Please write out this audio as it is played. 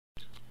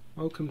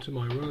Welcome to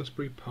my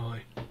Raspberry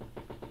Pi.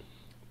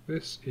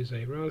 This is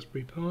a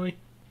Raspberry Pi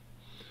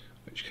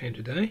which came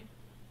today.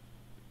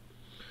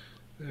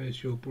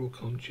 There's your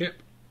Broadcom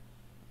chip.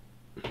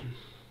 Got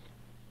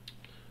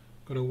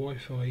a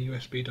Wi-Fi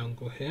USB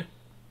dongle here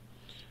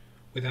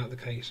without the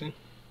casing.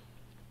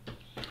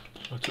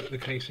 I took the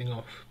casing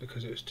off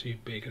because it was too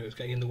big and it was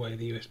getting in the way of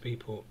the USB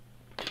port.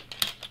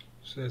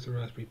 So there's the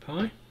Raspberry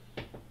Pi.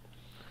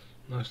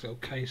 Nice little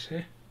case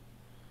here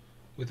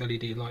with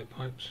LED light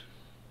pipes.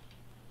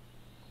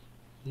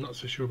 I'm not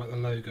so sure about the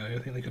logo. I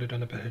think they could have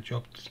done a better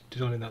job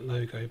designing that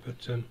logo,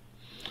 but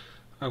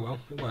oh well,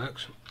 it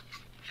works.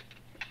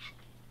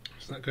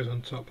 So that goes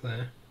on top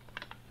there.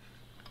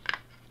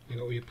 You've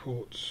got all your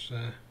ports,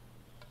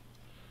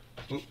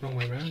 wrong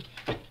way around.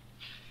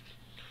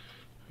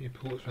 Your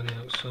ports around the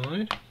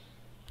outside.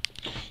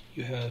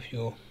 You have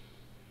your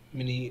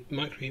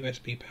micro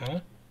USB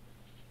power.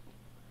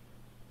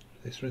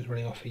 This is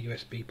running off a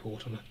USB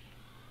port on a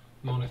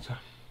monitor.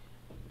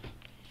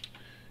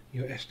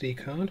 Your SD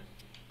card.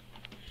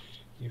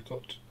 You've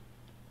got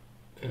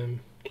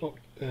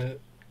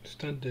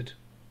standard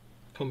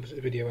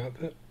composite video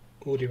output,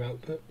 audio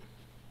output.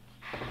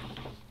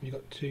 You've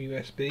got two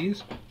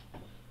USBs,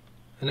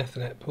 an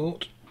Ethernet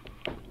port,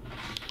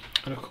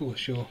 and of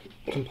course your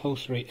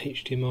compulsory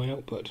HDMI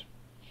output.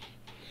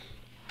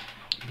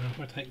 Now if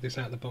I take this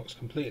out of the box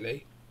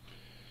completely,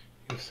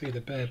 you'll see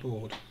the bare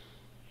board.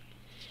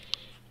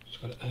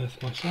 Just got to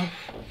earth myself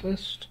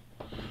first.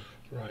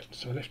 Right,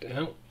 so I lift it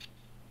out.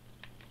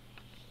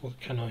 Or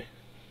can I?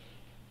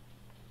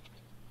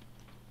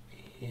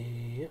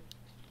 Yeah.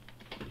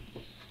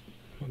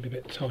 Might be a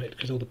bit tight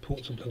because all the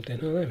ports are plugged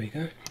in. Oh, there we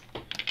go.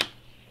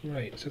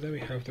 Right, so there we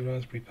have the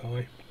Raspberry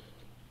Pi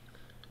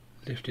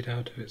lifted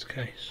out of its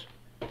case.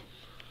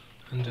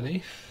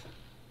 Underneath,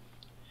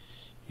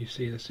 you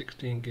see the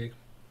 16 gig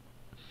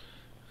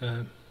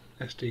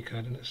SD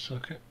card in its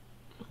socket.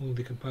 All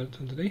the components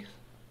underneath.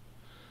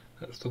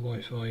 That's the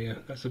Wi-Fi.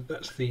 That's the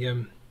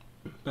Belkin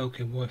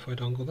Wi-Fi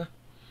dongle there.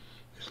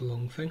 This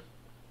long thing.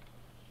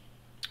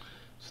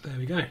 So there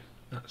we go.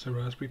 That's a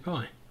Raspberry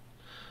Pi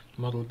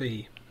Model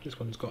B. This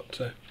one's got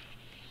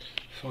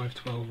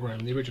 512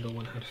 RAM. The original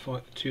one had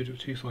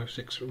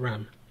 256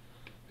 RAM.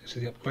 This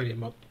is the upgraded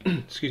model.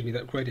 Excuse me, the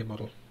upgraded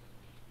model.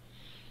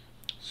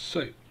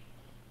 So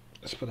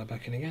let's put that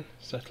back in again.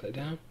 Settle it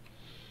down.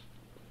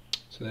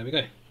 So there we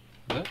go.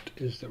 That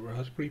is the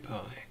Raspberry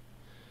Pi,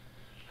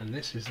 and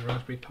this is the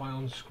Raspberry Pi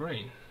on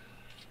screen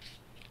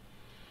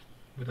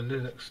with a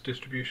Linux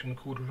distribution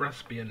called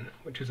Raspbian,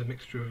 which is a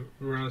mixture of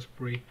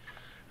Raspberry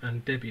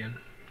and Debian.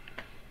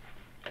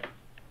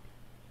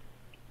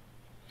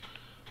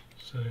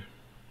 So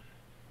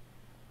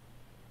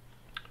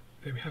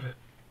there we have it.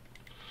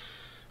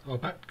 I'll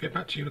get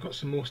back to you. I've got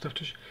some more stuff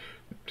to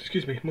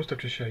more stuff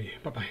to show you.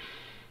 Bye bye.